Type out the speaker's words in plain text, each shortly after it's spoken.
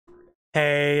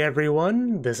Hey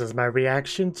everyone, this is my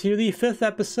reaction to the 5th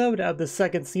episode of the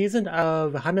 2nd season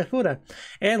of Hamefura.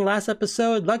 And last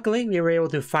episode, luckily, we were able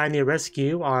to finally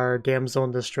rescue our damsel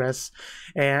in distress,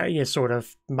 and sort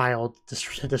of mild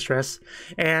distress.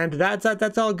 And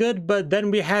that's all good, but then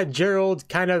we had Gerald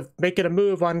kind of making a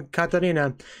move on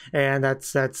Katarina, and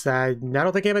that's I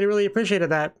don't think anybody really appreciated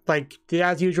that. Like,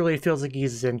 as usual, he feels like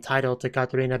he's entitled to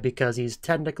Katarina because he's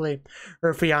technically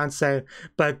her fiance,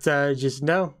 but just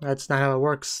no, that's not how it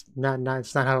works.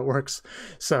 It's not how it works.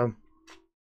 So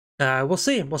we'll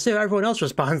see. We'll see how everyone else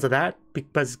responds to that,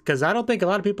 because I don't think a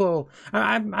lot of people.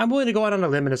 I'm willing to go out on a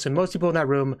limb and assume most people in that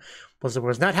room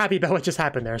was not happy about what just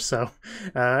happened there. So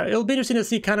it'll be interesting to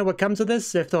see kind of what comes of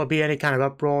this, if there'll be any kind of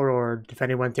uproar, or if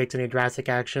anyone takes any drastic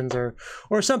actions or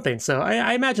something. So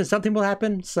I imagine something will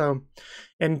happen. So,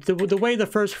 and the way the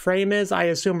first frame is, I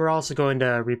assume we're also going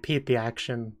to repeat the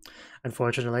action,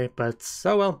 unfortunately. But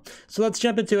oh well. So let's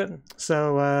jump into it.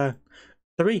 So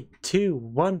 3, 2,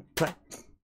 1, play.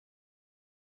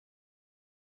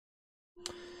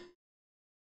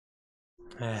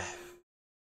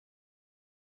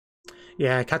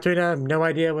 Yeah, Katrina, no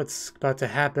idea what's about to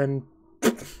happen.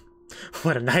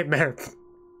 What a nightmare.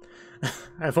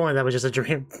 If only that was just a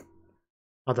dream.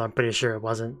 Although I'm pretty sure it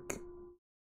wasn't.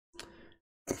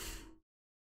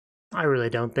 I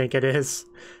really don't think it is.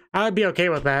 I would be okay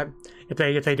with that if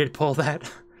they did pull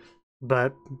that.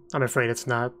 But I'm afraid it's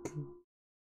not.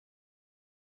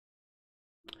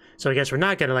 So I guess we're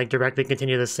not gonna like directly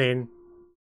continue the scene.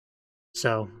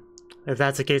 So if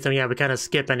that's the case, then yeah, we kind of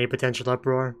skip any potential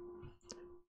uproar.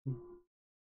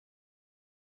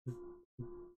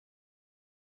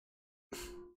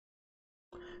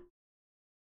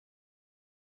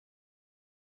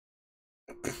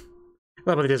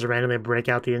 Well, but they just randomly break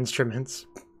out the instruments.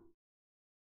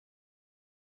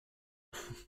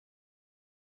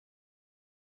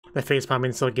 The face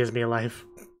palming still gives me a life.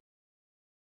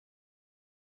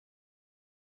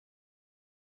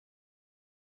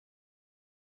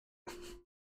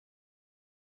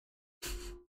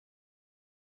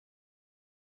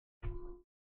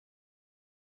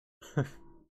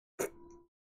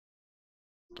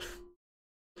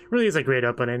 Really is a great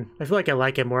opening. I feel like I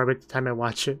like it more every time I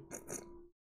watch it.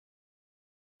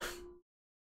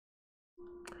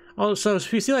 Oh, so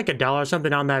if you see like $1 or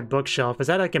something on that bookshelf, is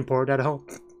that like important at all?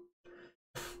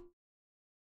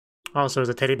 Also, is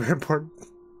a teddy bear important?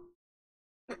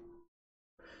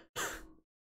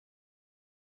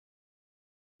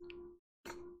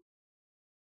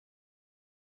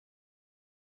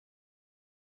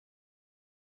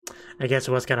 I guess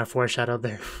it was kind of foreshadowed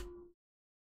there.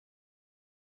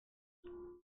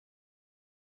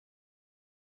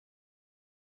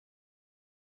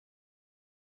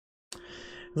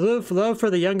 Love for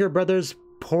the younger brothers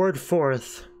poured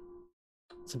forth.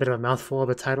 It's a bit of a mouthful of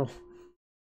a title.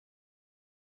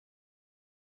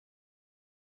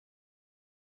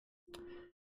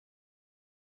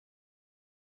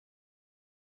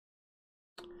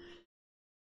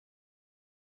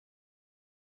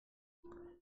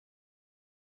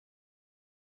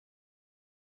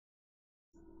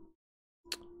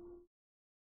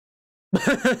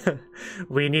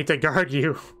 We need to guard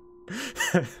you.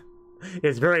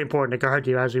 It's very important to guard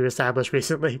you, as we've established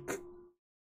recently.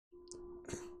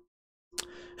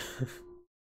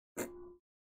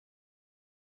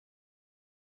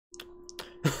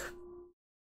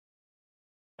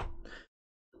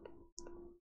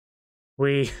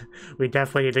 we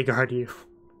definitely need to guard you.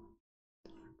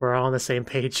 We're all on the same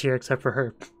page here, except for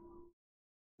her.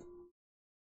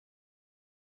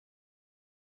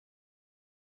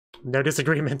 No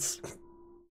disagreements.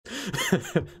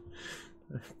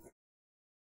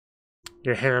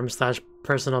 Your harem /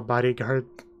 personal bodyguard.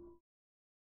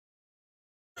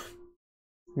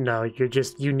 No,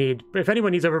 you need, if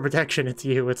anyone needs overprotection, it's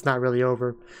you. It's not really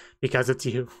over, because it's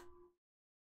you.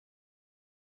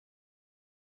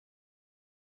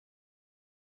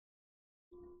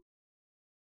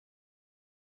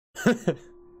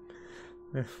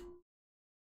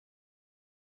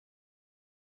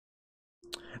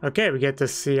 Okay, we get to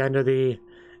see under the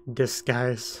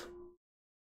disguise.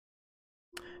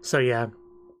 So yeah,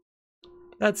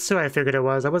 that's who I figured it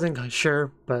was. I wasn't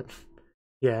sure, but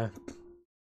yeah,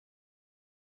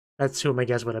 that's who my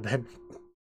guess would have been.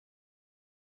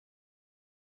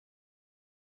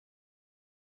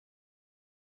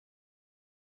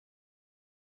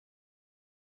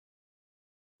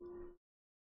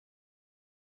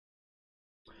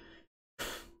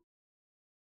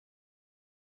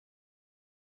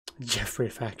 Jeffrey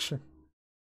faction.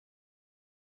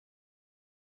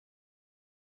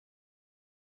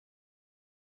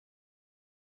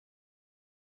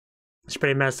 It's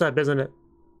pretty messed up, isn't it?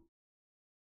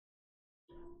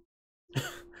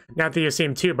 Not that you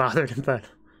seem too bothered, but...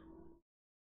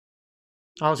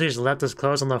 Also, he just left his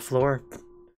clothes on the floor.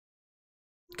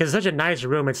 Because it's such a nice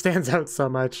room, it stands out so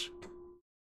much.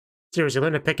 Seriously,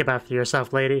 learn to pick it up for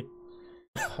yourself, lady.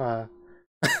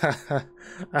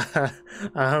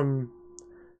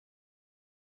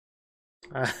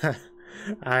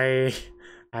 I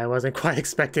wasn't quite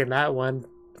expecting that one.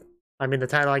 I mean, the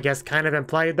title, I guess, kind of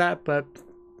implied that, but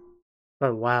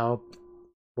wow.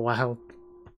 Wow.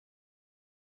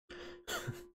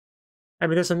 I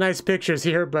mean, there's some nice pictures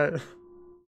here, but...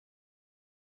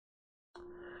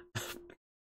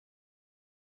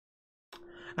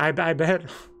 I bet...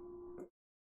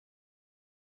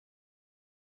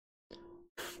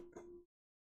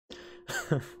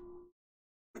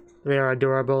 They are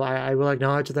adorable, I will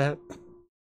acknowledge that.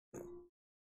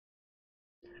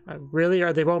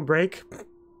 Really? They won't break?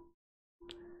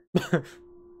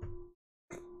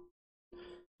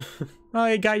 Oh,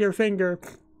 you got your finger.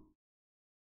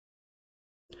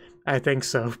 I think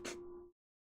so.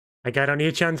 I got on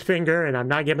Ichan's finger, and I'm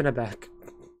not giving it back.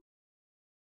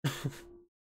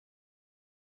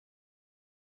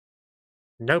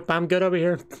 Nope, I'm good over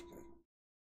here.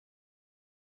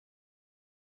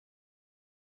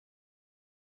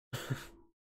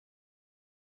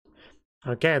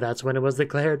 Okay, that's when it was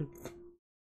declared.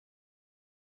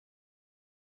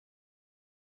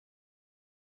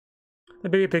 The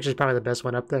baby picture is probably the best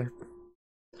one up there.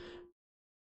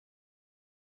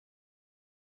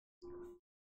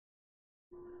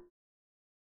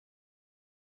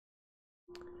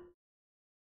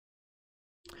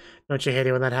 Don't you hate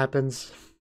it when that happens?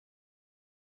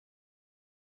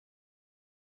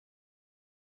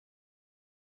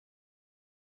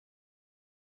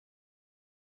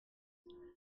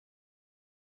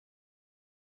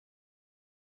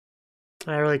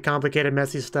 Really complicated,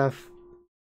 messy stuff.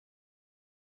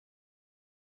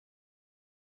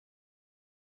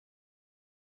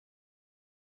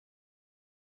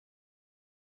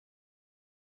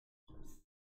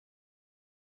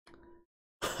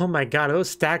 Oh my god, those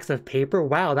stacks of paper?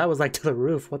 Wow, that was like to the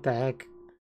roof. What the heck?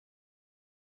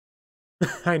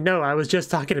 I know, I was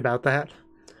just talking about that.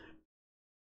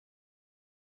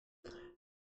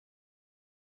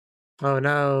 Oh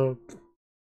no.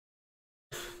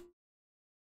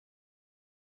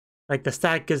 Like, the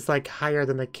stack is like higher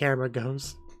than the camera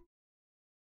goes.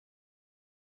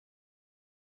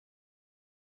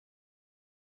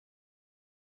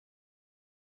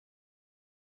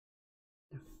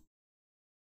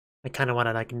 I kind of want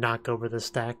to like knock over the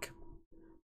stack.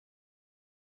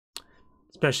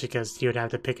 Especially because you would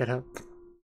have to pick it up.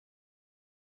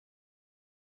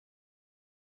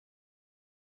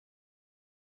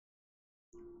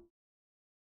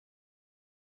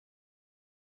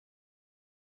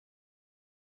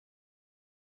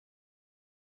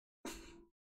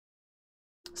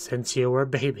 Since you were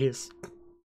babies.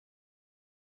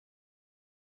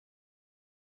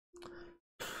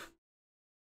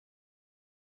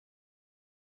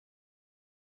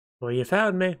 Well, you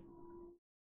found me.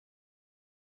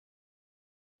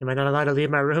 Am I not allowed to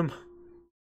leave my room?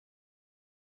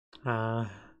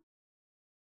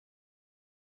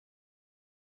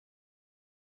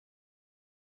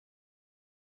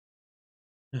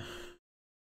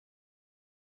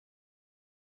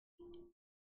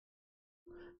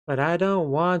 But I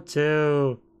don't want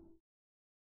to.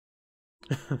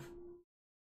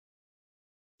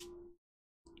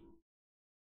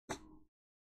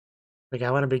 Like,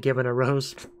 I want to be given a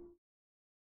rose.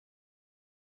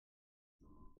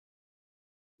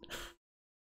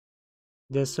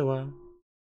 This one.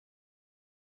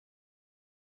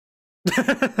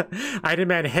 I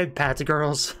demand head pats,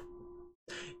 girls.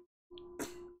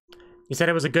 You said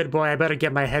I was a good boy, I better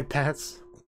get my head pats.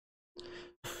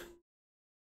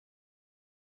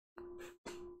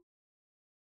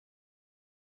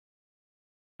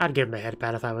 I'd give him a head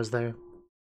pat if I was there.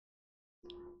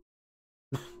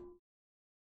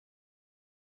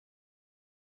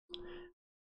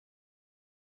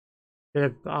 Bit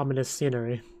of ominous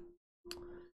scenery.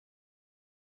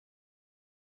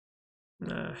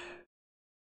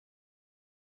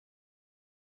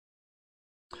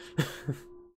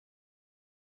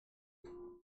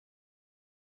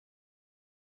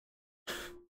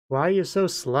 Why are you so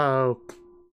slow?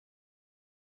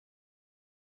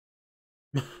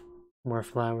 More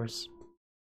flowers.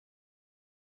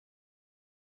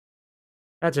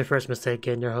 That's your first mistake,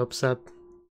 getting your hopes up.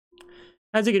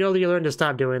 As you get older, you learn to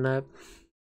stop doing that.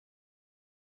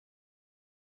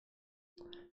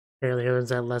 Apparently, he learns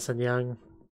that lesson young.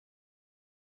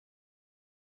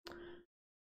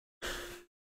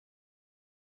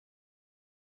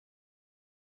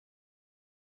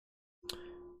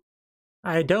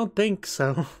 I don't think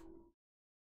so.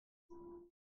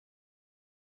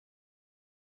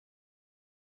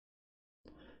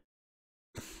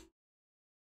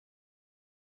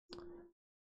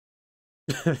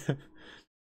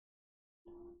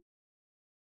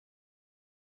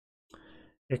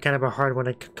 You're kind of a hard one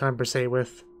to conversate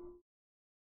with.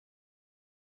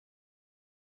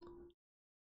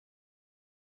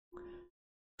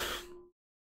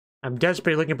 I'm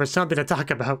desperately looking for something to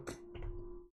talk about.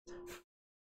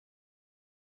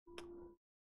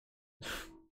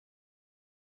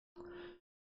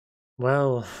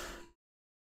 Well,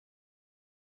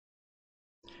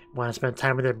 want to spend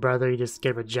time with your brother, you just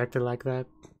get rejected like that.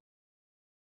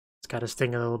 It's gotta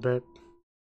sting a little bit.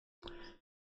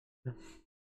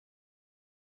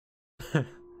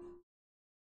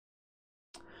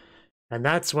 And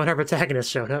that's when our protagonist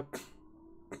showed up.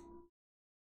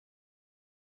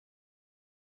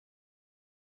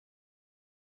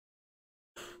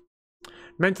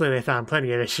 Mentally, they found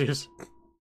plenty of issues.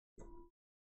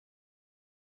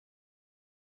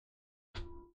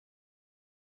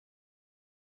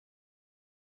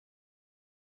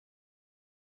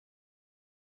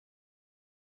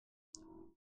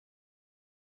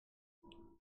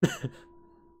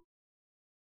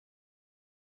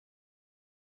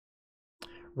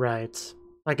 Right.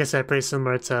 Like I said, pretty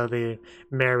similar to the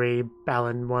Mary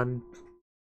Ballin one.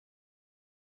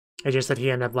 It's just that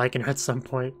he ended up liking her at some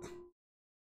point.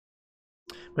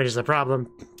 Which is a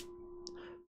problem.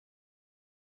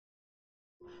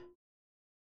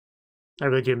 I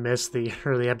really do miss the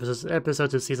early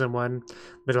episodes of Season 1,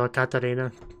 Little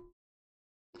Katarina.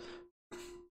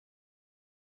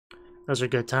 Those are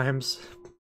good times.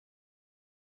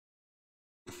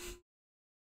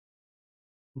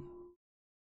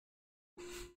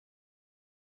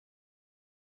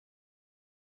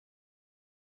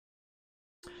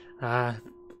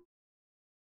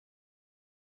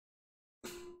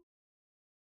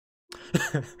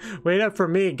 Wait up for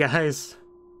me, guys.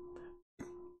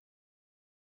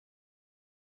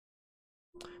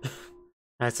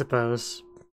 I suppose.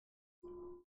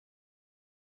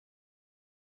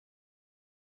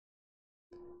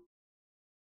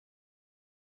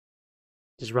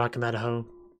 Just rocking that hoe.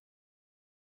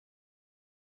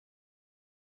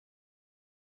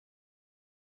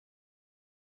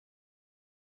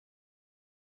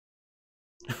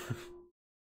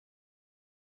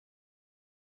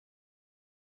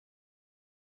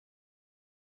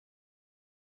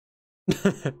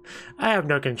 I have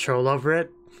no control over it.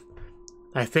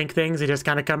 I think things, they just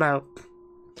kind of come out.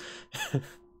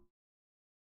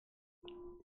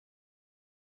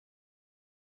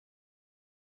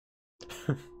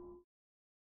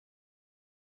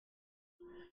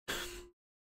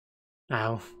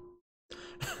 Ow.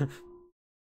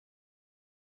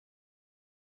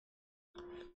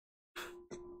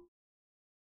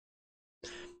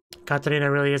 Katarina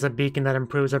really is a beacon that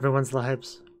improves everyone's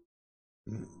lives.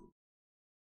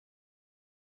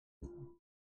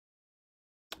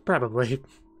 Probably.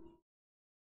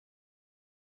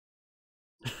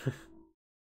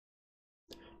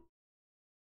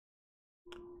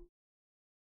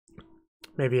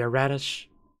 Maybe a radish.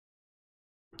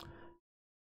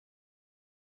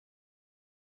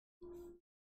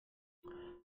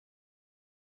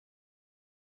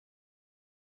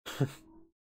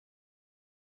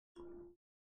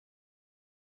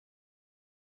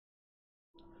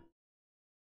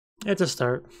 It's a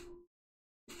start.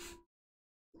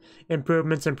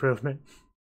 Improvement's improvement.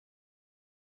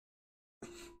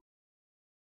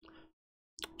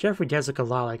 Jeffrey does look a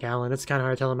lot like Alan. It's kind of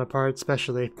hard to tell them apart,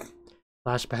 especially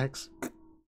flashbacks.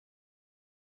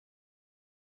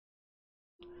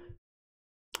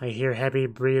 I hear heavy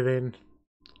breathing.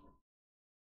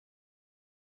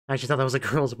 I actually thought that was a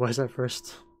girl's voice at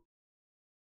first.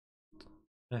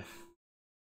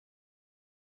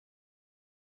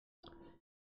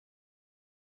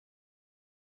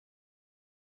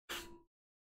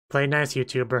 Play nice, you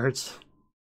two birds.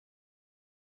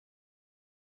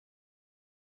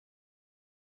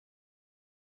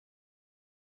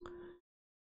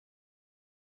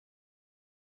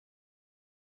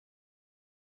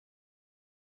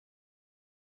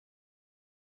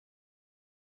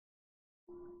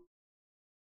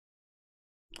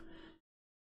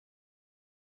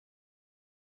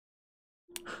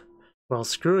 Well,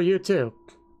 screw you too.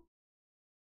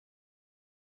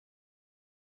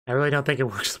 I really don't think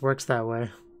it works that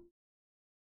way.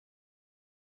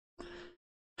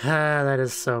 Ah, that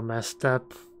is so messed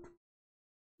up.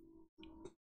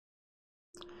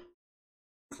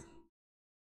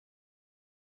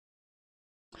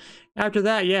 After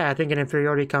that, yeah, I think an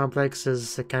inferiority complex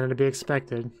is kind of to be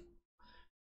expected.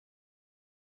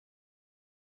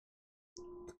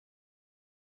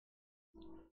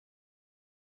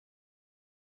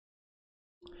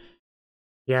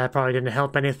 Yeah, it probably didn't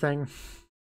help anything.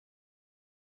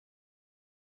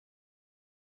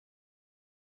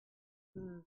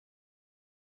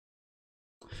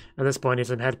 At this point, he's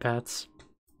some head pats.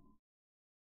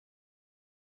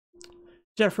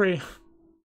 Jeffrey.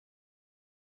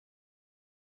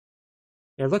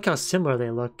 Yeah, look how similar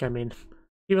they look. I mean,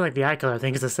 even like the eye color I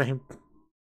think is the same.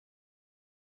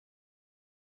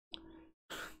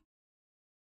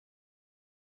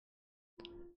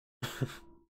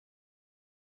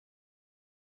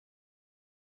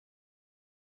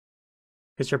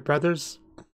 It's your brothers?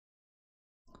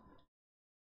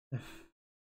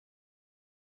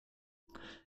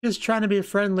 Just trying to be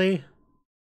friendly.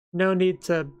 No need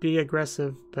to be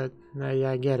aggressive, but yeah,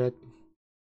 I get it.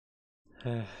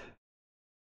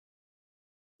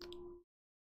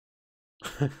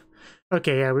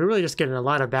 Okay, yeah, we're really just getting a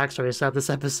lot of backstory stuff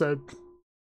this episode.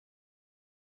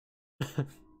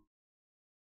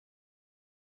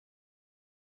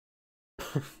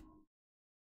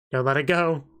 Don't let it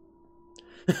go.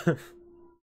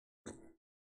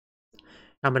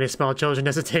 How many small children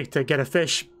does it take to get a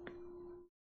fish?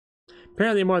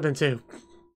 Apparently more than 2.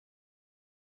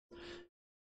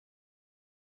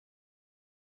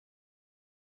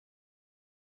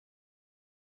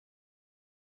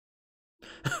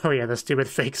 Oh yeah, the stupid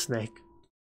fake snake.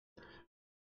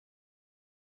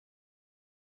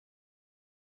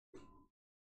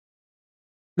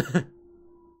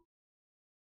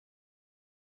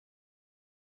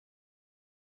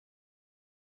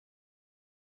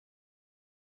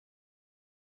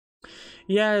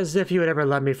 Yeah, as if you would ever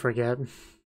let me forget.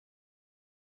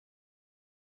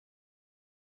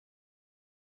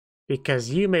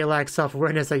 Because you may lack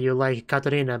self-awareness that you like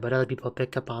Katarina, but other people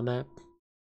pick up on that.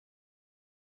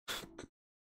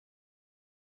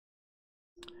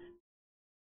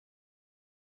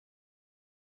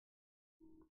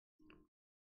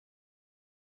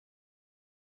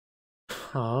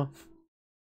 Aw.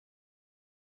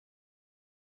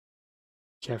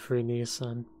 Jeffrey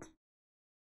Neeson.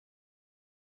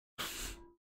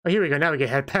 Oh, here we go. Now we get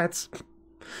head pats.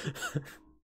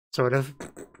 Sort of.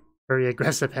 Very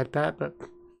aggressive head pat, but...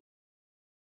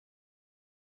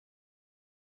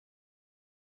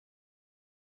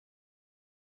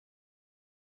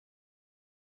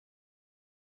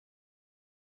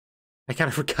 I kind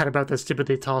of forgot about this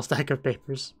stupidly tall stack of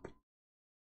papers.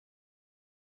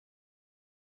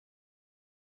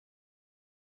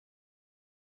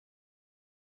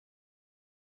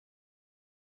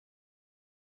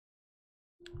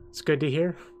 It's good to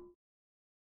hear.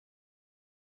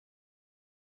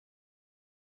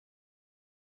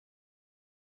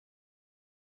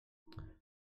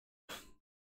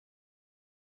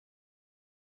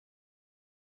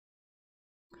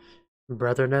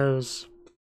 Brother knows.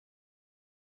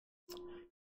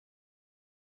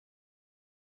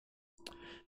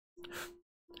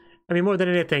 I mean, more than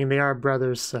anything, they are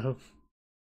brothers, so...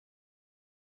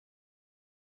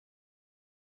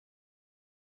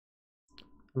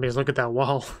 I mean, just look at that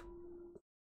wall.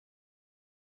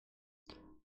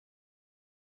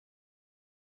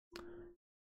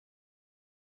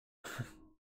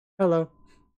 Hello.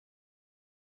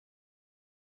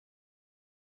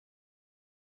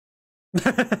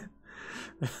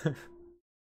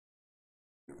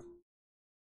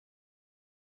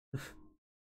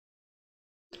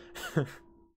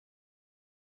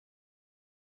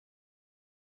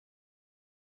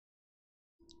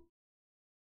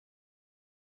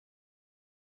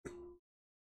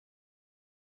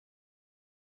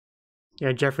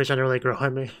 Yeah, Jeffrey's trying to really grow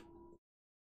on me.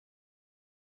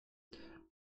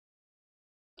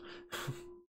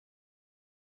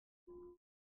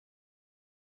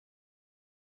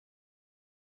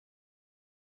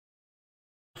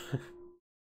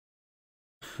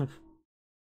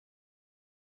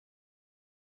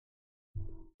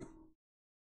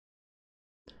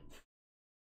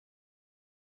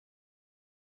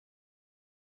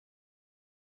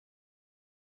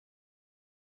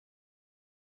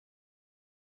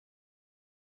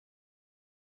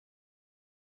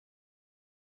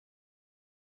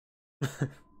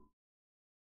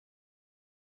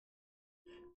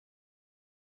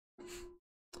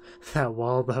 That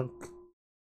wall, though.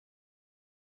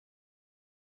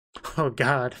 Oh,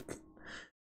 God.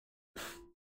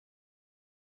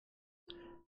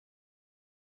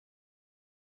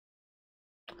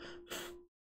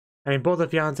 I mean, both the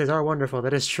fiancés are wonderful,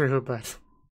 that is true, but...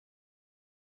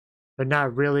 They're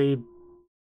not really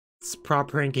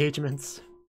proper engagements.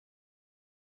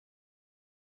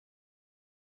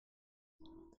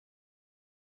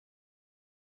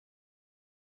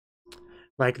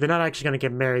 Like, they're not actually gonna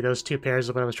get married, those two pairs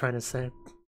is what I was trying to say.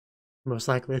 Most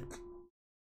likely.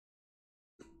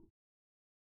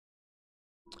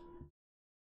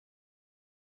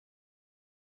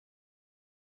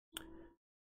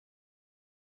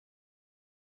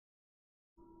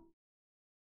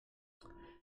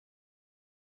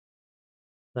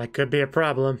 That could be a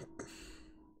problem.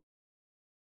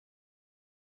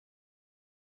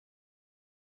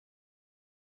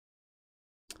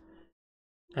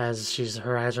 As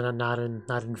her eyes are not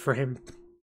in frame.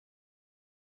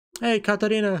 Hey,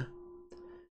 Katarina!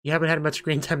 You haven't had much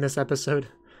screen time this episode.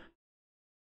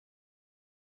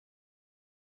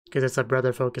 Because it's a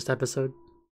brother-focused episode.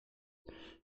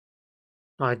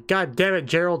 Oh, god damn it,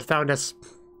 Gerald found us.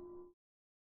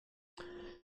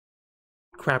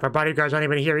 Crap, our bodyguards aren't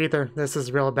even here either. This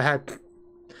is real bad.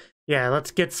 Yeah,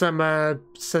 let's get some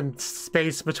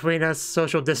space between us,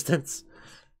 social distance.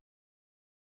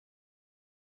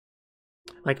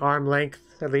 Like arm length,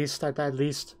 at least, at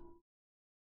least.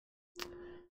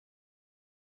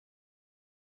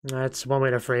 That's one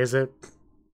way to phrase it.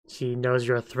 She knows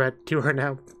you're a threat to her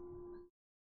now.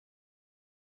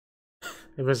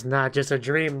 It was not just a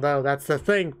dream, though, that's the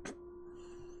thing.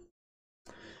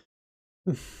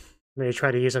 Maybe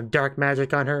try to use some dark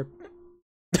magic on her.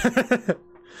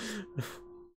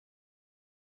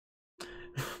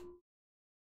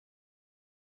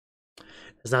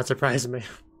 Does not surprise me.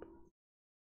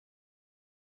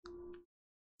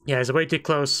 Yeah, it's way too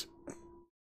close.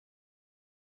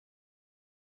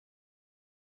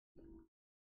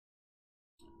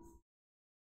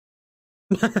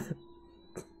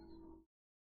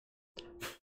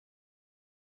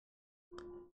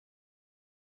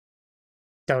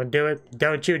 Don't do it.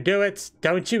 Don't you do it.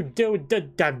 Don't you do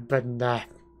it. But nah.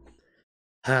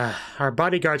 Our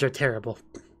bodyguards are terrible.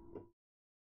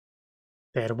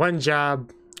 They had one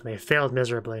job, and they failed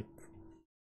miserably.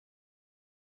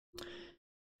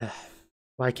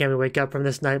 Why can't we wake up from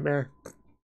this nightmare?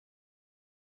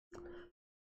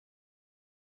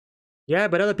 Yeah,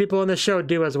 but other people on the show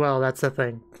do as well, that's the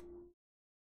thing.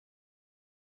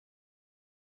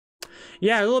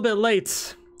 Yeah, a little bit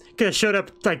late. Could have showed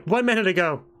up like 1 minute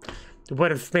ago. It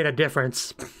would have made a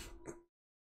difference.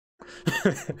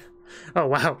 Oh,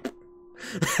 wow.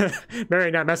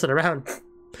 Mary not messing around.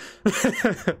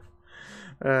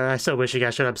 I still wish you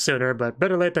guys showed up sooner, but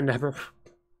better late than never.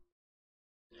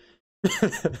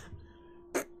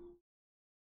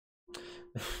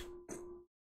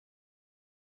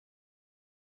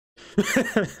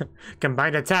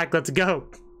 Combined attack, let's go.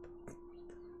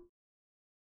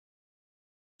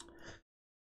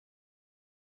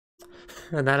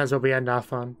 And that is what we end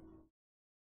off on.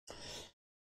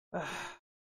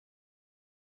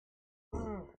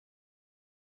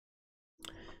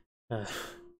 I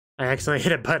accidentally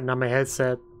hit a button on my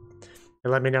headset. It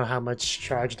let me know how much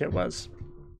charged it was.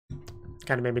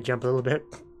 Kind of made me jump a little bit.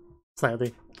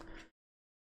 Slightly.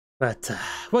 But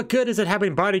what good is it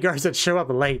having bodyguards that show up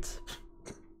late?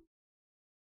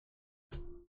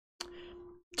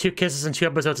 2 kisses in 2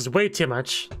 episodes is way too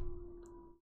much.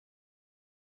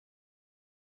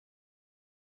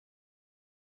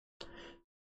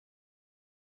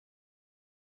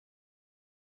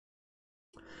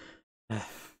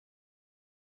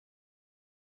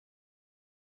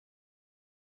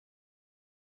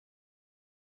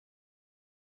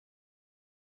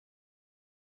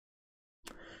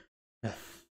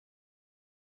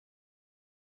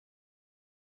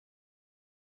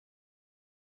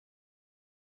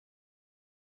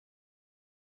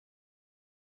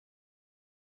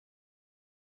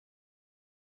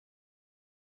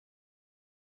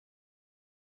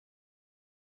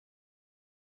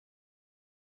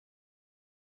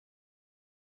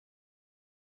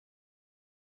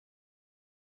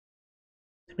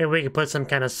 Maybe we could put some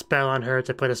kind of spell on her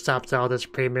to put a stop to all this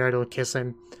premarital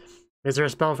kissing. Is there a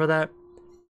spell for that?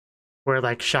 Where it,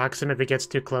 like, shocks him if he gets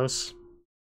too close?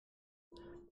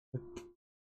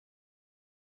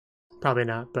 Probably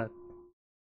not, but...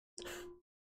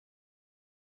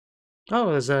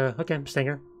 Oh, there's a... Okay,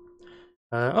 stinger.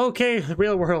 Okay,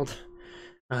 real world.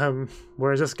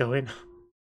 Where is this going?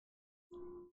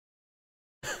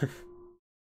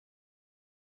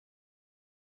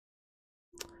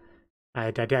 I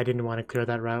didn't want to clear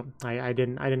that route. I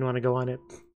didn't want to go on it.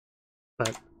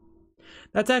 But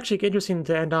that's actually interesting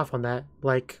to end off on that.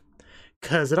 Like,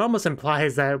 because it almost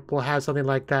implies that we'll have something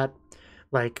like that.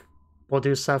 Like, we'll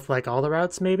do stuff like all the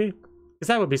routes, maybe? Because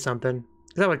that would be something.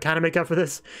 Because that would kind of make up for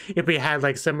this. If we had,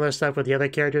 like, similar stuff with the other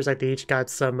characters. Like, they each got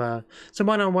some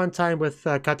one-on-one time with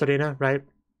Katarina, right?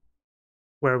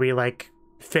 Where we, like,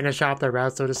 finish off their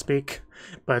route, so to speak.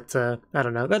 But, I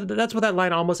don't know. That's what that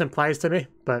line almost implies to me.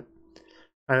 But...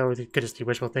 I could just be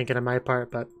wishful thinking on my part,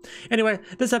 but anyway,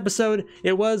 this episode,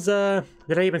 it was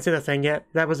did I even say the thing yet?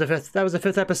 That was the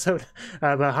fifth episode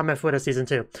of Hamefura Season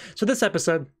 2. So this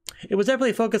episode, it was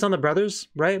definitely focused on the brothers,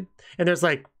 right? And there's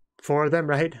like 4 of them,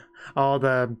 right? All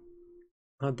the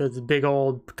big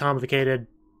old complicated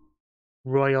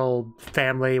royal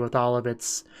family with all of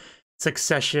its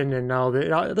succession and all the,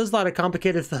 there's a lot of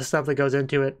complicated stuff that goes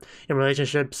into it in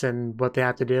relationships and what they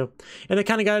have to do, and they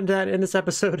kind of got into that in this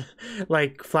episode.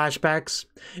 Like flashbacks.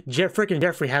 Freaking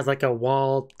Jeffrey has like a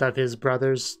wall of his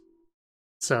brothers,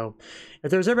 so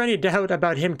if there's ever any doubt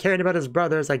about him caring about his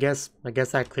brothers, I guess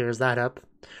that clears that up,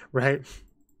 right?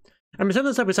 I mean, some of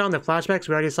the stuff we saw in the flashbacks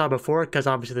we already saw before, because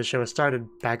obviously the show started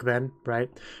back then, right,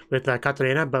 with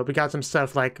Katarina, but we got some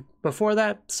stuff like before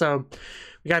that, so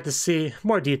we got to see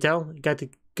more detail. We got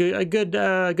a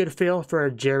good feel for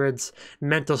Jared's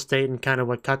mental state and kind of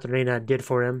what Katarina did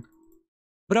for him,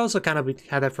 but also kind of we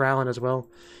had that for Alan as well,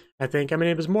 I think. I mean,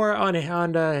 it was more on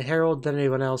Harold than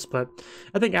anyone else, but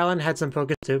I think Alan had some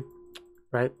focus too,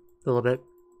 right, a little bit.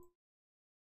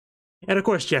 And of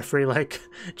course Jeffrey, like,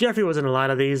 Jeffrey was in a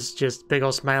lot of these, just big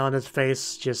old smile on his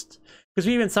face, just, because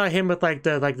we even saw him with like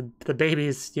the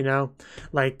babies, you know,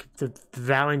 like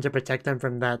vowing to protect them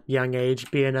from that young age,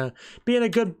 being a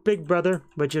good big brother,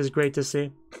 which is great to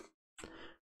see.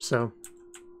 So,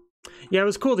 yeah, it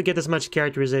was cool to get this much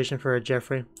characterization for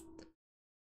Jeffrey.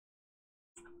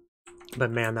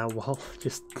 But man, that wall,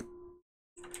 just...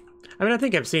 I mean, I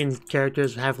think I've seen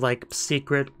characters have, like,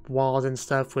 secret walls and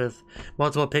stuff with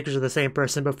multiple pictures of the same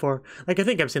person before. Like, I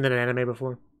think I've seen that in anime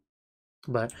before.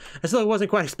 But I still wasn't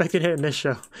quite expecting it in this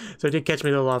show. So it did catch me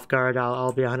a little off guard,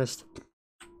 I'll be honest.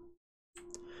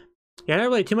 Yeah, not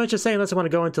really too much to say unless I want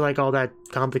to go into, like, all that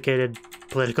complicated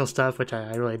political stuff, which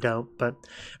I really don't. But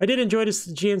I did enjoy this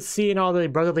GNC and all the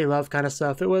brotherly love kind of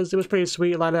stuff. It was pretty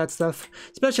sweet, a lot of that stuff.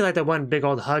 Especially, like, that one big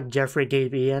old hug Jeffrey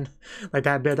gave Ian. Like,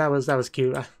 that bit, that was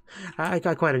cute. I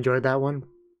quite enjoyed that one.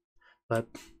 But...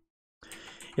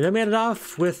 and then we ended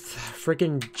off with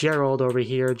freaking Gerald over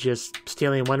here just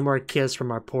stealing one more kiss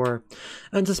from our poor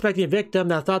unsuspecting victim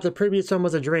that thought the previous one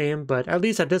was a dream, but at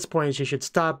least at this point she should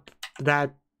stop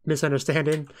that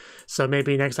misunderstanding, so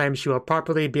maybe next time she will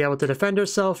properly be able to defend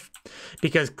herself,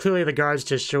 because clearly the guards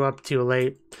just show up too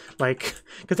late. Like,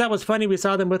 because that was funny, we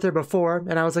saw them with her before,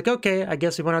 and I was like, okay, I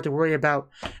guess we won't have to worry about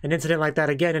an incident like that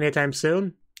again anytime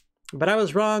soon. But I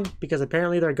was wrong, because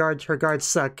apparently her guards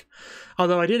suck.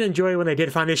 Although I did enjoy when they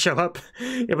did finally show up.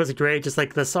 It was great, just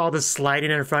like all this sliding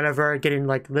in front of her, getting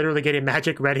like literally getting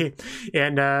magic ready,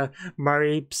 and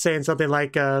Mari saying something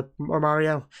like, or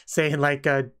Mario saying like,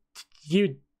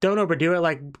 you don't overdo it,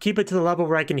 like keep it to the level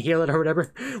where I can heal it or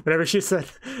whatever she said.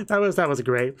 That was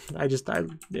great.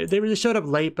 They really showed up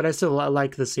late, but I still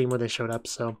like the scene where they showed up,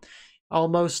 so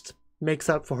almost makes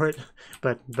up for it,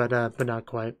 but not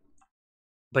quite.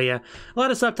 But yeah, a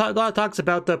lot of talks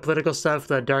about the political stuff,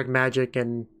 the dark magic,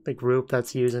 and the group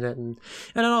that's using it, and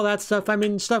all that stuff. I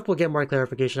mean, stuff we'll get more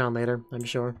clarification on later, I'm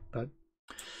sure. But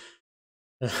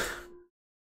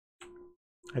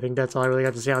I think that's all I really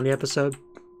got to say on the episode.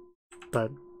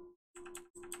 But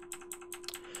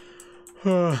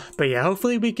yeah,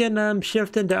 hopefully we can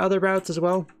shift into other routes as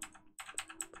well.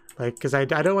 Like, because I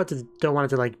don't want it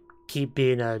to like keep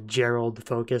being Gerald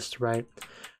focused, right?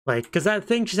 Like, because that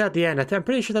thing she's at the end, I'm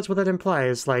pretty sure that's what that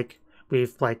implies. Like,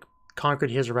 we've, like,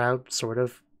 conquered his route, sort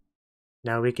of.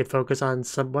 Now we could focus on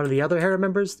one of the other Hera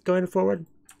members going forward.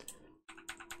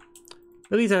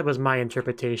 At least that was my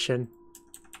interpretation.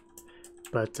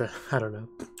 But, I don't know.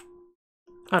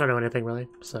 I don't know anything, really.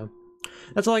 So,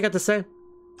 that's all I got to say.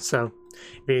 So,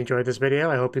 if you enjoyed this video,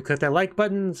 I hope you click that like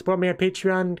button, support me on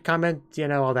Patreon, comment, you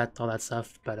know, all that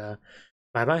stuff. But,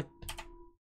 bye-bye.